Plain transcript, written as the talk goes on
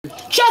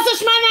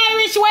Just man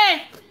Irish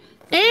way.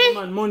 Eh?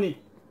 Man, money.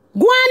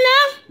 Go on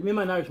now. Give me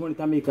man Irish money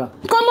to make her.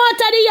 Come out of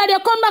the yard, you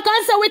come back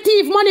and say we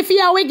thief money for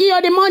you, we give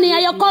you the money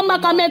and you come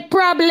back and make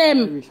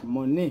problem. Irish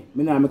money.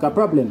 Me not make a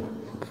problem.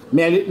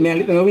 Me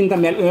winter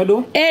me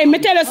do. Hey, me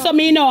tell you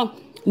something, you know.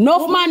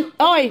 Enough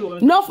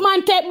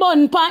man take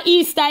bun pan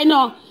Easter, you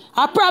know.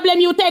 A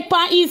problem you take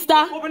pan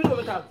Easter.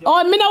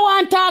 Oh, me no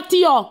want to talk to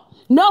you.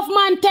 Enough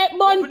man take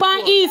bun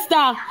pan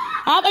Easter.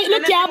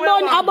 Look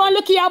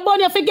here, bun,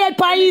 you forget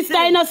pan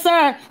Easter, you know,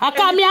 sir. I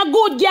call me a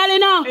good girl, you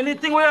know.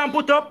 Anything we want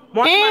put up?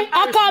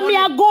 I call me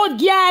a good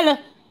girl.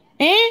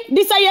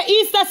 This is your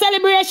Easter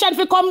celebration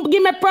for come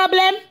give me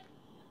problem.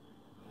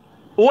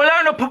 Hold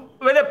on up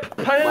with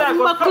the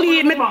I'm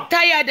clean, me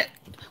tired.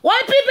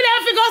 Why people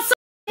have to go so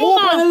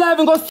open the live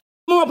and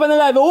go open the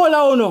live. Hold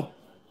on no.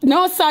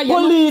 No, sir,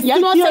 Police, you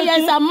know say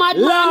you're a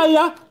madman.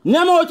 Liar,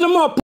 name out your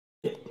mouth.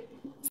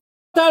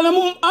 Tell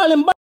them all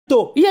them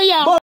to.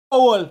 Yeah.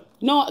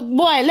 No,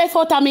 boy, let's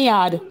out of me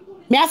yard.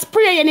 Me a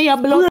spray you in your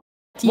blood.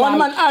 One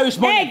man Irish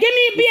money. Hey, give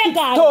me a beer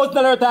gun.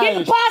 Give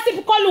me pass it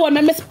for cologne,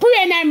 me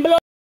spray in blood.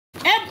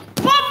 Hey,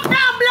 pop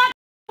down blood.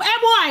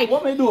 Hey, boy.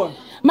 What me doing?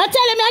 Me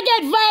tell him I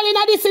get violent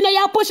at this,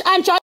 you push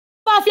and try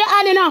off your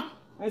hand, you know.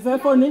 Is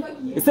that funny?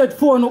 He said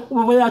phone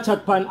over your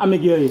chat pan, I'm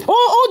give you.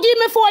 Who give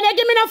me phone? You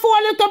give me the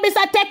phone, look to be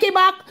a take it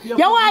back. You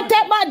want to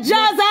take back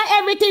jazz and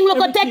everything, look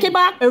to take it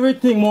back.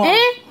 Everything, more.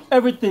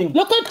 Everything.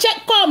 Look at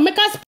check, come, make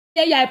us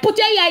put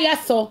your eye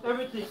so.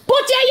 Everything.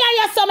 Put your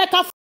eye so, make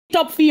a it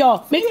up for you.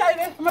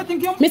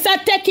 Me say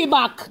take it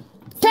back.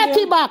 Take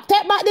it back.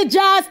 Take back the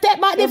jazz,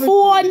 take back the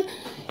phone.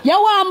 You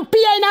want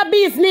pay in a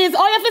business,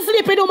 or you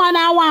sleep with woman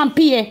and want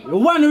pay.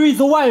 One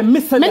reason why I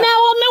miss that. Me now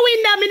want me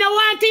window, me no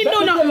want it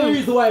do nothing. That's the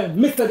reason why I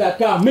miss that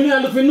car. Me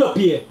not looking no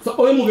pay. So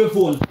how you move your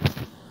phone?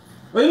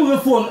 When you move your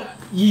phone,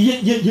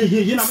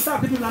 you know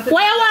talk to people.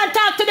 Why you want to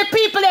talk to the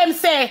people them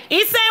say?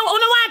 He say you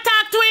don't want to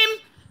talk to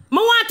him. I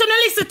want to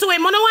listen to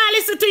him. I don't want to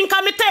listen to him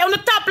because I tell you on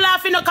the top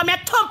laughing, because I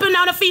thump him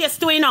down the face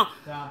to him.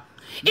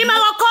 He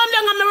might come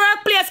down on my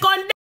workplace, go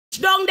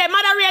down there,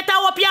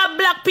 moderator up your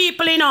black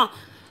people, you know.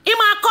 He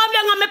might come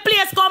down on my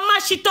place, go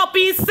mash it up,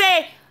 he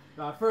say.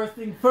 First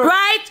thing first.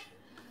 Right?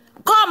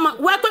 Come,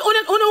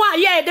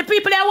 yeah, the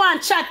people that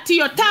want chat to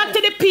you. Talk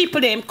to the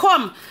people them.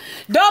 Come.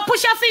 Don't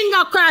push your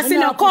finger across, you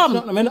know. Come.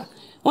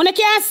 You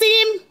can't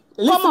see him?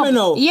 Listen me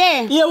now.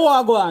 Yeah. Here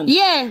what go on.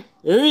 Yeah.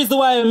 The reason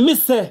why I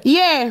miss her.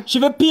 Yeah. She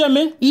will pay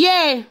me.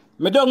 Yeah.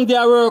 Me down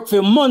there work for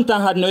a month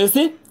and had no, you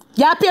see?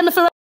 Yeah, pay me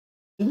for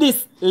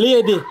this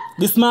lady,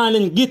 this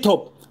morning get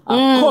up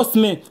and cuss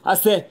me. I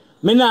say,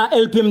 me not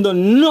help him do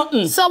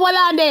nothing. So what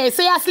on there?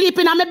 So you're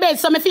sleeping on my bed,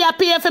 so me feel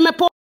pay for me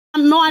poor.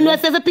 No one know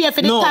if you pay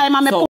for the time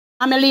and me poor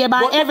and me labor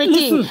and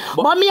everything. Listen,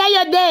 but me are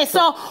you there,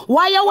 so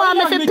why you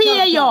want me to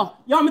pay you? You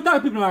want me to talk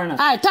to people right now?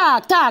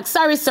 Alright, talk.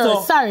 Sorry, sir,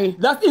 so, sorry.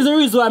 That is the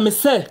reason why I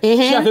say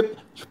she have to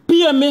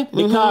pay me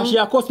because she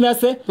cost me, I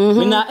say,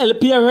 me not help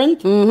pay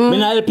rent, me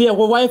not help pay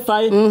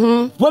Wi-Fi.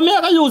 When me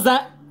I use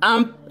that,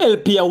 I'm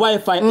help pay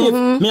Wi-Fi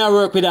if me I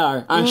work with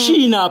her and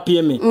she not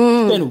pay me.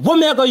 Then what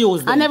me I go use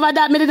them? I never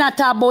that me did not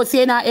talk about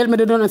saying I help me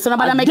do nothing. So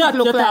nobody make it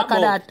look like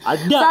that.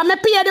 So me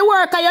pay the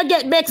worker you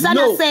get bex and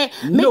I say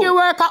make the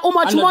worker how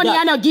much money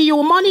and I give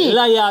you money.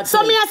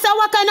 So me I say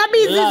what kind of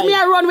business me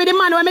I run with the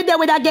man when me there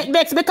with I get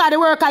bex because the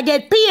worker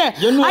get paid.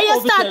 And you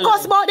start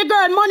cuss about the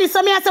girl money,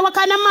 so me I say what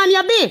kind of man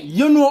you be?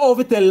 You know how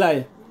to tell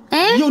lie.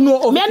 You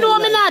know me know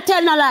me not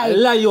tell no lie.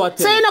 Lie you are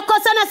telling. So you know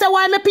cuss and I say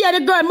why me pay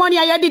the girl money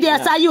and you did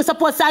it so you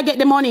supposed to get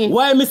the money.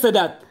 Why me say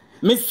that?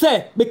 Me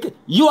say because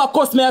you are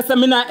cost me I say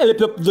me not help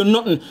you do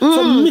nothing.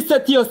 So me say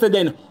to you say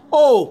then,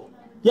 oh,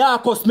 yeah,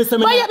 cost me say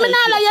me not help you. But me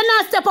not like you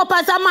not step up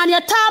as a man. You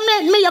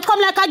torment me, you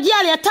come like a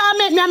girl, you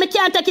torment me and me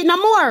can't take it no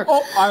more.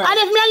 Oh, all right. And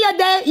if me and you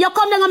there, you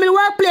come down on my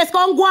workplace,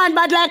 come go on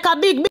bad like a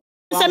big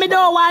say me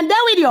don't want there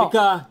with you.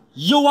 Because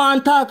you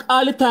want to talk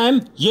all the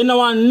time, you don't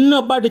want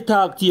nobody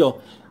talk to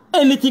you.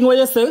 Anything what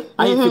you say,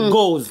 and if it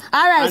goes.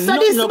 Alright, so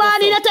this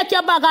morning you take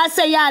your bag and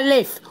say you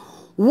left.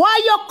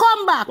 Why you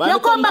come back? You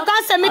come back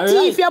and say me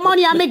thief your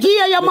money and me give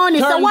you your money.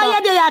 So why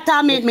you there to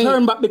torment me?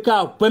 Turn back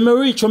because when me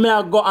reach where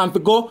I go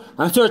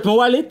and search my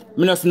wallet,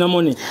 me not see no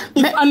money.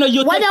 If I know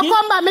you when you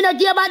come back, me not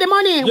give you back the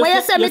money. Why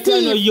you say me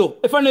thief?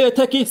 If I know you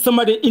take it,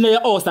 somebody in your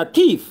house a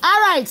thief.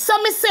 Alright, so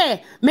me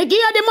say, me give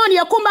you the money,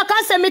 you come back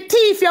and say me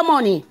thief your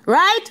money,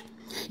 right?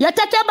 You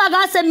take your bag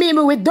and say me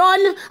we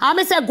done, and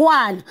me say go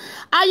on.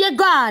 Are you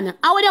gone?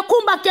 And when you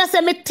come back, you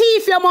say me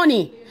thief your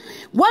money.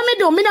 What me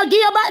do? Me not give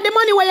you back the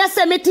money where you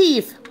say me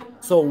thief.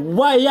 So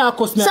why you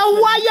cost me? So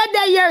why you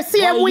there here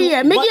same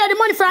way? Me give you the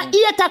money from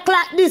 8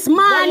 o'clock this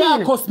morning. Why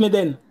you cost me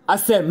then? I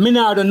said me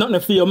not do nothing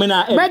for you, me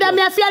not help. Brother,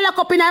 me feel lock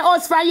up in a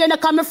house for you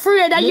because I'm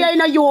afraid that you're in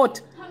a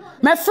yacht.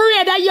 I'm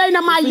afraid that you're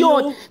in my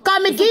yacht.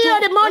 Because me give you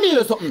the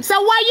money.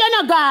 So why you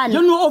not gone?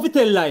 You know how to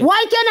tell lie.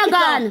 Why you not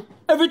gone?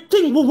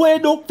 Everything we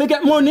do to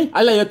get money,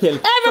 I let you tell.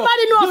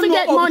 Everybody know to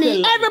get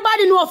money.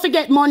 Everybody know to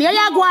get money.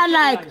 You go on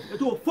like. You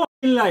do a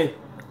fucking lie.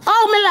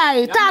 Oh, me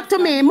lie. Talk to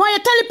me. More you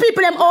tell the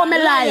people them oh me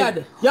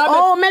lie.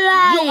 Oh, me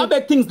lie. You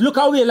make things look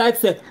away like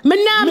say.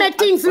 Me now make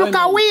things look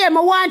away. Me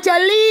want you to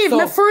leave.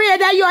 Me afraid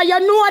that you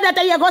know that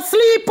you go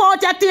sleep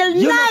out till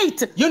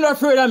night. You're not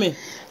afraid of me.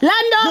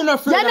 Lando, you're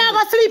not going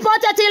to sleep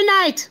out till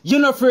night.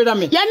 You're not afraid of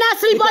me. You're not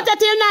sleep out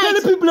till night. Tell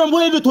the people them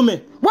what you do to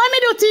me. What me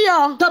do to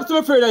you? Stop to me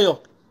afraid of you.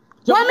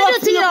 What me do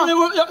to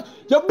you?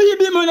 Your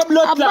baby me in the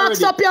blood clot. I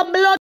box up your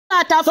blood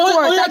clot, of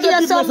course. I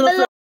give you some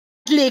blood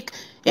lick.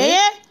 Eh?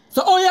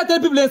 So all you tell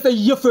people and say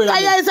you're afraid of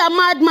me. You is a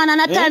madman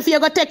and a time for you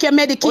to take your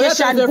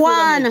medication. Go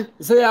on.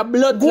 So your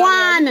blood go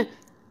on. And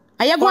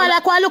you go on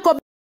like one look up.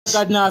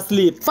 God not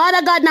sleep.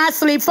 Father God not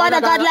sleep. Father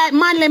God like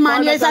manly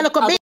man. You is a look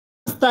up.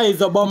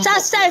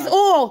 Chastise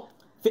who?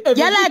 You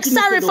like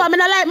sorry for me,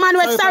 not like man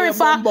with sorry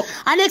for.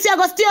 And next year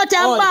go stay out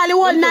and ball the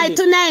whole night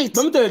tonight.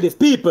 Let me tell you this,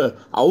 people.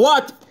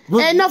 What?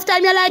 Enough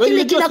time you like to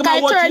lick, you know,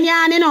 can turn you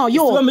on, you know,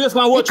 you.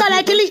 You can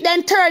like to lick,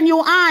 then turn you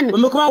on.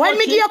 When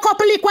me give you a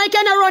couple lick, why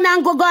can't you run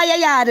and go your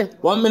yard?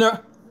 1 minute.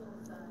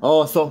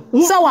 Oh, so.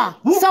 So what?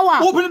 So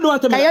what? Open the door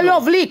and tell me. You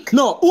love lick.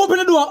 No, open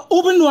the door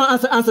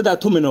and answer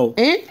that to me now.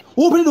 Eh?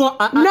 Open the door.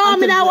 No,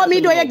 me not what me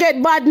do, you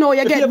get bad now,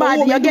 you get bad,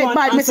 you get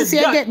bad. Me say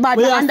you get bad,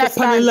 I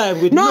understand.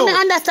 No, me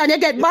understand, you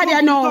get bad,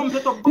 you know.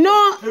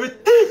 No. You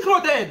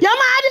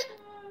mad?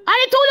 And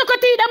you two look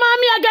at it, the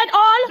mommy I get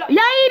all.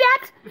 You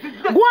idiot?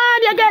 Go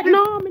on, you get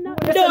no.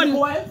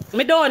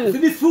 Me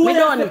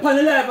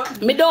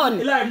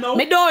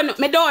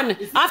done.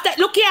 After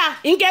look here,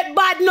 he get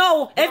bad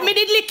now. If me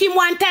did lick him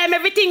one time,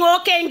 everything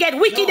okay and get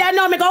wicked and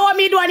now me go what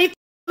me do and it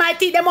my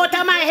teeth them out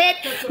of my head.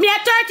 Me a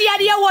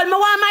 30 old, me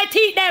want my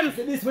teeth them.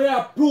 This way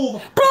I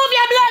prove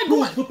your blood.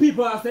 Prove to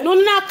people I say. No,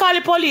 not call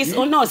the police.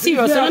 Oh no,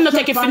 serious. I don't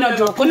take it for no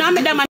joke. No, I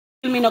make them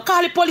me no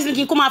call the police and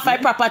can come and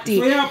find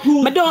property. Me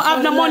don't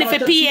have no money for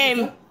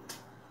PM.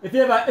 If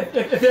you ever hey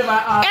boy,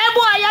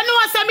 you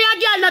know say me a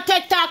girl no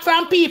take talk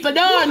from people,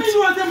 don't. You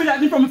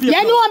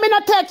know me no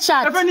take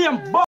shot.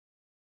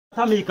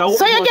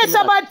 So you get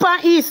so bad for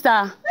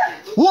Easter.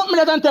 What me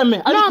that and tell me?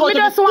 No, me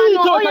just want to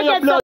know how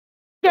you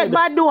get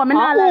bad though. Me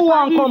not like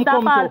for Easter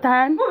all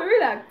time.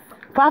 Relax.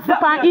 For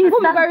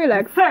Easter.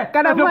 Relax.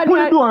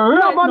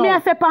 No, but me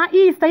I say for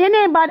Easter, you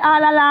ain't bad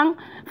all along.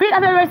 Feel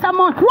the rest of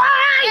month.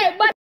 Why?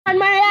 But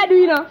my head,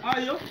 you know. Are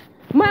you?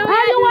 My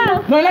head, you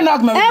know. No,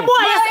 hey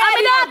boy, I'm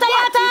a daughter,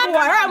 you talk.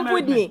 Ramp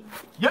with me.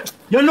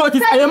 You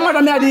notice I am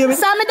mother me idea.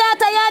 So my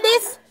daughter, you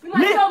this?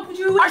 Me?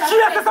 I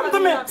share something to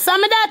me. So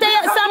my daughter,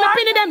 so me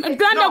pinning them.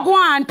 Lando, go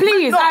on,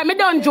 please. Alright, me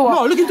don't joke.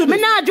 No, look into this.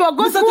 Me not joke.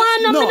 Go on,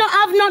 me don't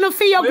have none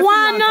for you. Go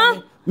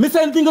on. Me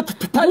say anything to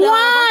tell you. Go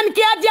on,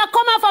 kid, you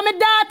come out for my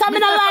daughter. Me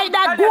not like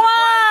that. Go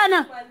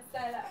on.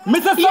 Me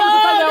say something to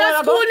tell you. Yo,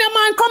 the school, no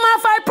man, come out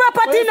for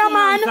property, no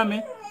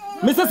man.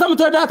 Mr.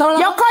 Samantha, you cut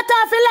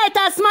off the light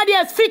and somebody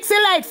else fix the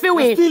light for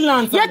we. You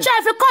try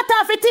to cut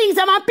off the things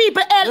and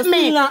people help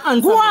me.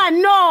 Go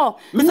on, no.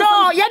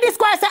 No, you this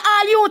guy say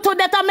all you two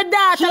that are my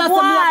daughter. Go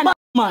on.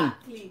 Man.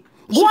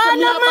 Go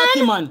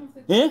on, man.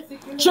 Eh?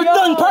 She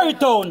done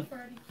Paritown.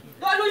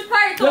 Don't lose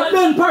Paritown. You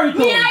done Paritown.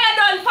 Me and you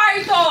done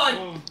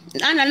Paritown.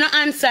 Anna, no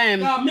answer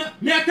him.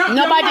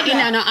 Nobody in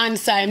no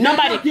answer him.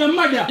 Nobody.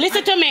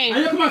 Listen to me.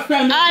 All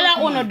I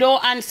wanna do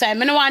answer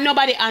him. I don't want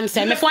nobody answer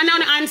him. If one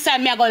don't answer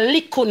him, I go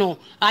lick you.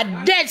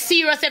 I'm dead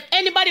serious. If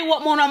anybody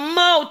want more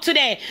mouth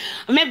today,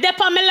 me dep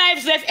on my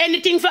life. So if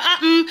anything for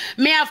happen,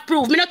 me have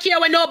proof. Me don't care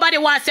when nobody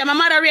wants to. I'm a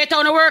moderator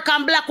on the work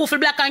and black who for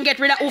black and get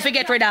rid of who for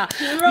get rid of.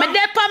 Me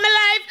dep on my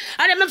life.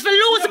 And if I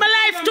lose my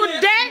life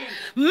today,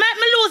 make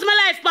me lose my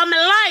life for my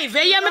life.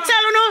 You hear me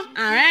tell you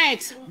no?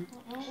 Alright.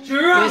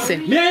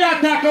 Listen, me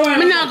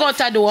not go to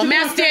the door. Me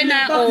stay in the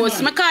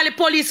house. Me call the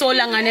police all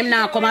long and them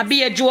now come and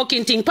be a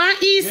joking thing. Pan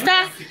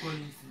Easter,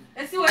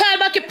 call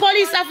back the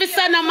police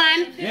officer no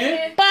man.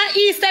 Pan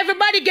Easter,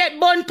 everybody get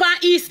bun pan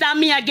Easter.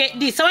 Me I get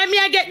this. So when me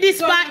I get this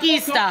pan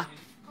Easter.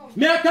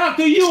 Me I talk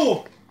to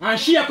you and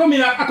she come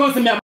in and come to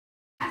me.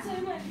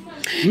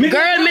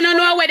 Girl, me don't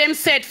know where them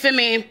said for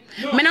me.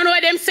 Me don't know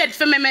where them said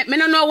for me. Me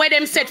don't know where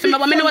them said for me.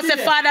 But me know say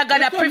Father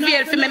God that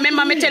prevail for me.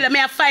 Remember me tell you, me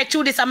I fight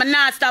through this and me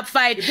not stop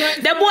fight.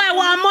 The boy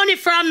want money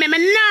from me. Me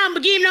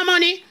not give him no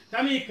money.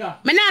 Tamika.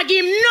 Me not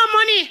give him no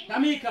money.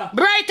 Tamika.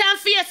 Bright and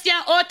fierce you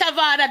out of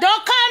order.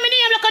 Don't call me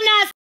name like a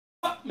nasty.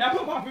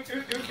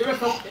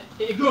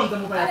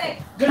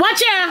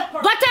 Watch here.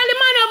 Go tell the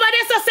man over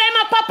there so say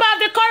my papa of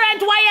the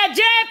current wire.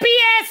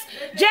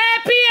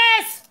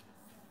 JPS.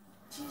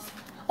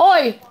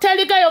 Oi, tell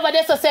the guy over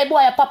there so say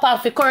boy a papa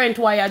of the current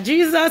wire.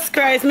 Jesus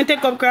Christ, me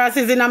take up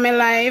crosses in my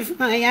life.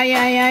 Ay.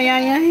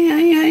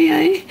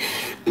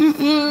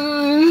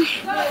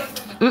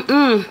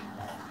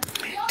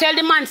 Tell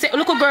the man say,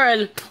 look a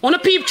girl, wanna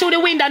peep through the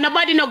window,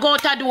 nobody no go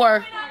out the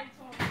door.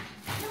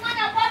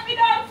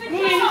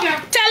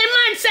 Tell the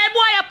man say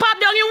boy a pop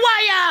down your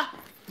wire.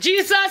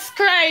 Jesus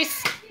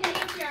Christ.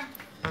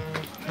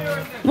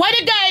 Why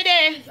the guy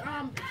there?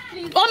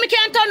 Oh, me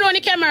can't turn on the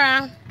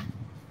camera.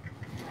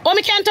 Oh,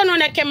 me can't turn on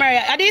that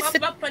camera. Are this?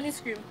 Back on the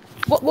screen.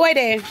 Boy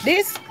there.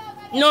 This?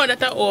 No,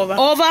 that's over.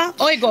 Over?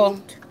 Oh, you go.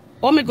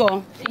 Oh, me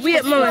go.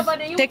 Wait, mama.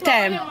 Take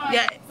time.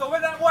 Yeah. So where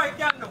that boy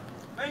can do?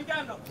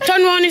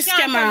 Turn on this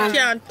camera.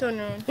 Can't turn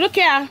on. Look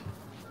here.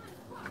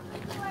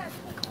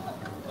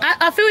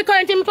 I feel we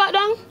current him back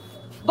down.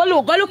 Go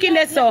look in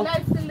there, so.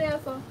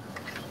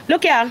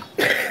 Look here.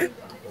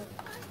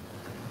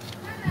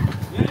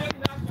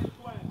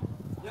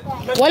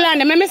 Hold on,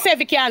 let me see if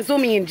we can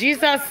zoom in.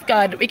 Jesus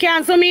God, we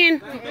can't zoom in.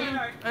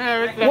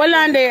 Hold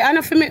on there, I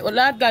know for me. Oh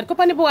Lord God, come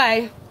on the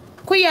boy.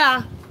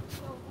 Kuya.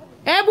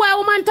 Hey boy,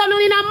 woman turn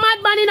on in a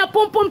madman in a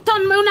pum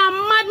turn me on a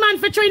madman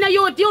for train a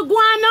youth. You go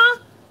on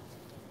now?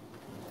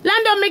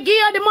 Lando, me give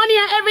you the money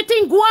and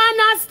everything. Go on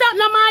now, stop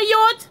now my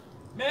youth.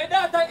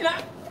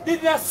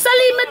 So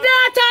leave my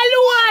daughter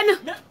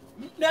alone.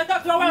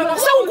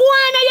 So go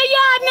on in your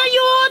yard now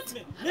youth.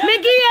 Me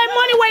give you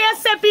money where you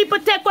say people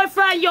take away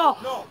from you.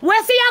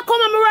 Where see you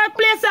come in my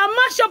workplace and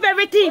mash up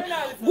everything.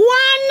 Go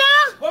on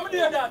now.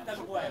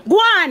 Go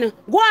on.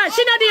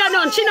 She not there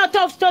none. She not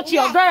touch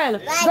you. Girl.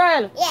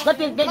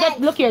 Get,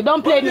 look here.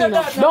 Don't play me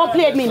now. Don't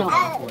play me now.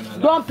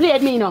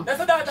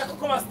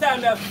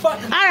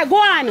 Alright, go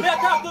on.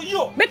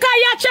 Because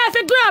you try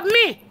to grab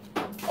me.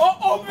 Go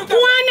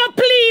on now,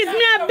 please. Me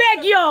I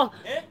beg you.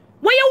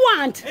 What you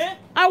want?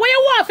 Or what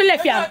you want for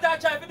left here?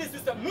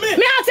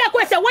 Me ask you a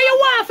question. What you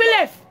want for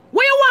left?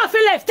 What you want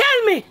for left?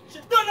 Tell me. She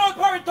don't know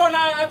how to return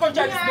and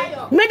contract this.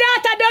 My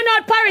daughter don't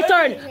know how to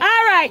return.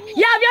 Alright.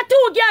 You have your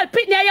two girl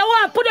pit there. You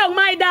want to put on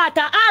my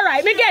daughter.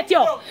 Alright, me get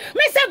you.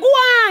 Me say go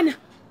on.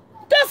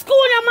 To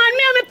school now, man.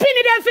 Me and me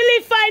penny them for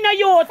live fine a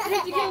youth.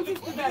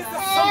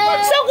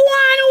 So go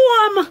on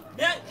home.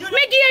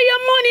 Me give you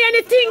money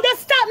anything.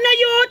 Just stop now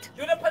youth.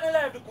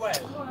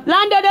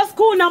 Land of the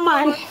school now,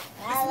 man.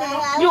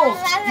 Yo.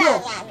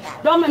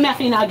 Don't make me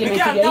feel argument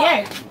together,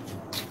 yeah?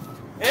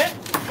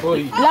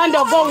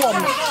 Lando, go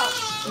home.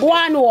 Go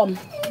on home.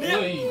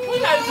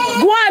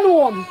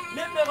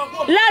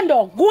 Lando,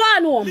 go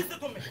on home.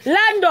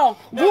 Lando,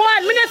 go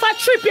on. Me never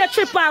trip your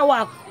trip or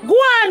walk. Go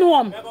on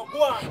home.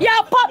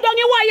 You pop down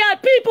your wire.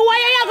 People, why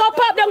you go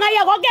pop down and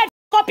you go get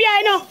up here,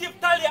 you know?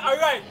 Keep telling you,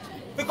 alright.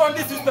 Because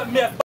this is the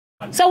mess.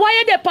 So why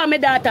you there for me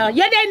daughter?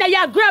 You there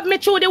you grab me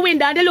through the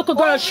window and the little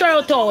girl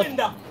shout out.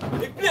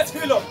 The place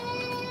fill up.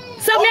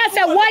 So me I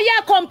say, why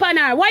you come pan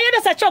her? Why you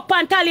just a chuck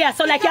pan Talia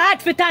so like you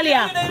hard for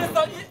Talia?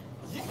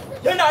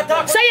 You're not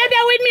talking. So you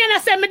there with me and I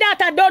say my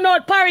daughter don't know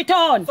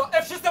Pariton. So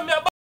if she say me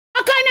about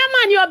what kind of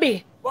man you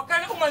be? what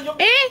kind of woman you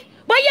be?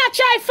 But you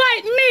try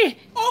fight me.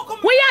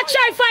 What you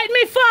try fight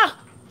me for?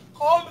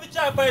 How me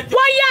try fight you?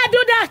 Why you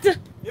do that?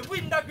 If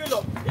we that girl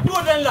up, you do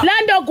them laugh.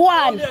 Lando, go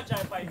on.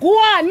 Go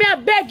on, me I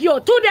beg you.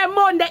 To the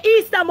Monday,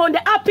 Easter Monday,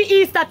 happy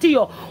Easter to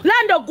you.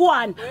 Lando, go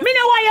on. Me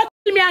know why you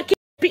kill me and keep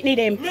pitney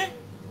them. Me?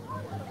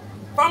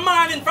 From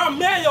morning, from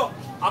mayor,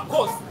 of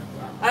course.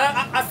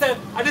 I said,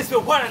 I just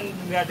feel one.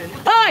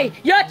 Oi,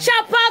 you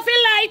chop off the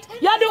light.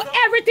 You do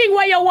everything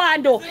what you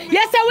want to do.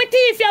 You say we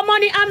thief your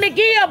money and me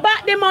give you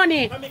back the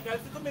money. Listen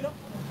to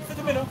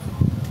me now.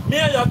 Me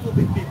and you are two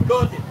big people,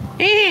 don't it?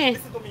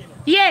 Listen to me now.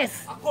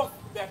 Yes. Of course,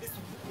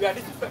 we are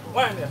disrespectful.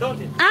 Why am I,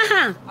 don't it?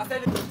 I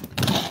said it. If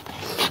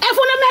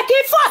you don't make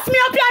it force me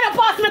up here and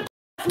pass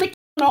me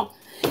no.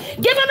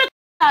 Give me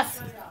class.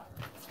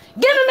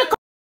 Give me class.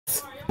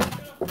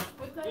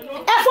 If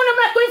you don't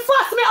make it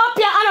force me up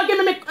here and don't give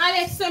me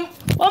Alex,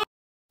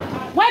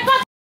 why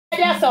can't you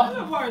there, sir? Why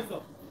not worry, sir?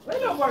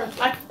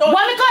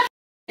 Why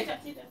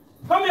can't you?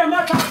 Come here,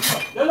 man.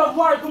 You don't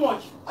worry too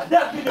much. Take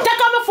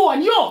out my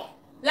phone, yo.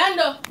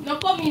 Lando, no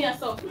come here,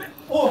 sir.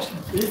 Oh,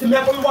 you see me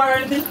have to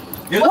worry anything?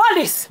 What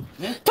is?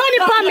 Turn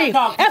it for me.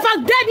 If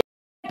I'm dead,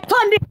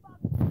 turn it.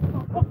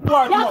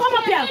 Yeah, come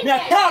up here.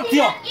 Me talk to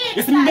you.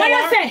 You see me what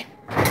you say?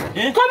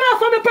 Come out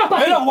from the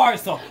property. You don't worry,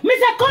 sir. Me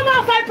say come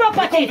off my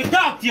property. Me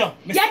talk to you.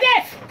 You're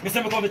deaf. Me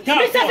say me come to talk to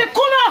you. Me say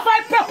come off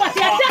my property.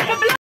 You're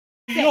deaf.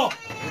 Yo.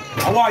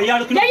 I worry you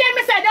looking. Yeah,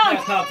 me say down.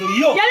 Me talk to you.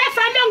 You left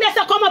hand down there,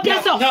 so come up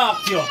here, sir. Me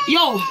talk to you.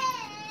 Yo.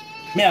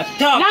 Me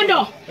talk.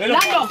 Lando. Come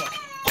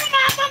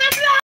off from the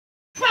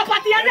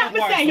property. You that me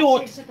say you.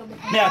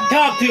 Me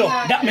talk to you.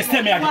 That me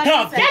say me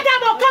talk to you. Get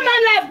about come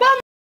on like bomb.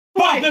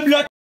 Bomb me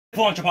blood.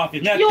 Phone chop off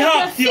it. Me you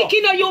talk to you. Sick,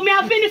 you know you. Me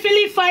have been if you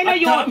live fine,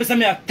 you. Me say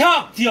me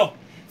talk to you.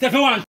 So if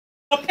you want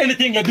up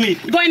anything you do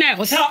it. Go in there.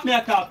 Talk me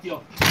talk to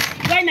you.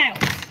 Go in there.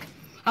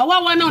 I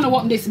want to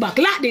know this back.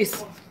 Like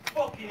this.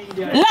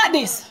 Like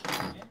this.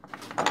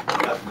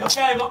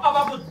 Okay, go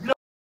have a good blood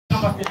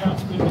conversation.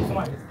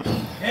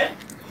 Eh?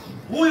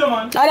 Who you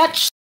man? Now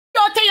that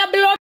don't tell your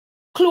blood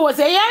close,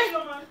 eh? Yeah?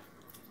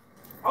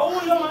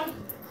 Who you man?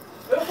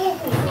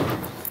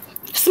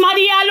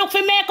 Smarty, I look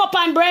for makeup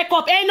and break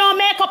up. Ain't no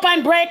makeup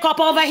and break up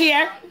over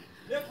here.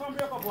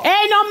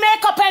 Ain't no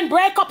makeup and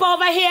break up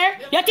over here.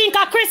 You think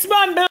a Chris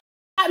Brown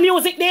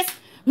music this?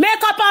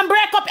 Makeup and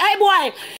break up, hey boy.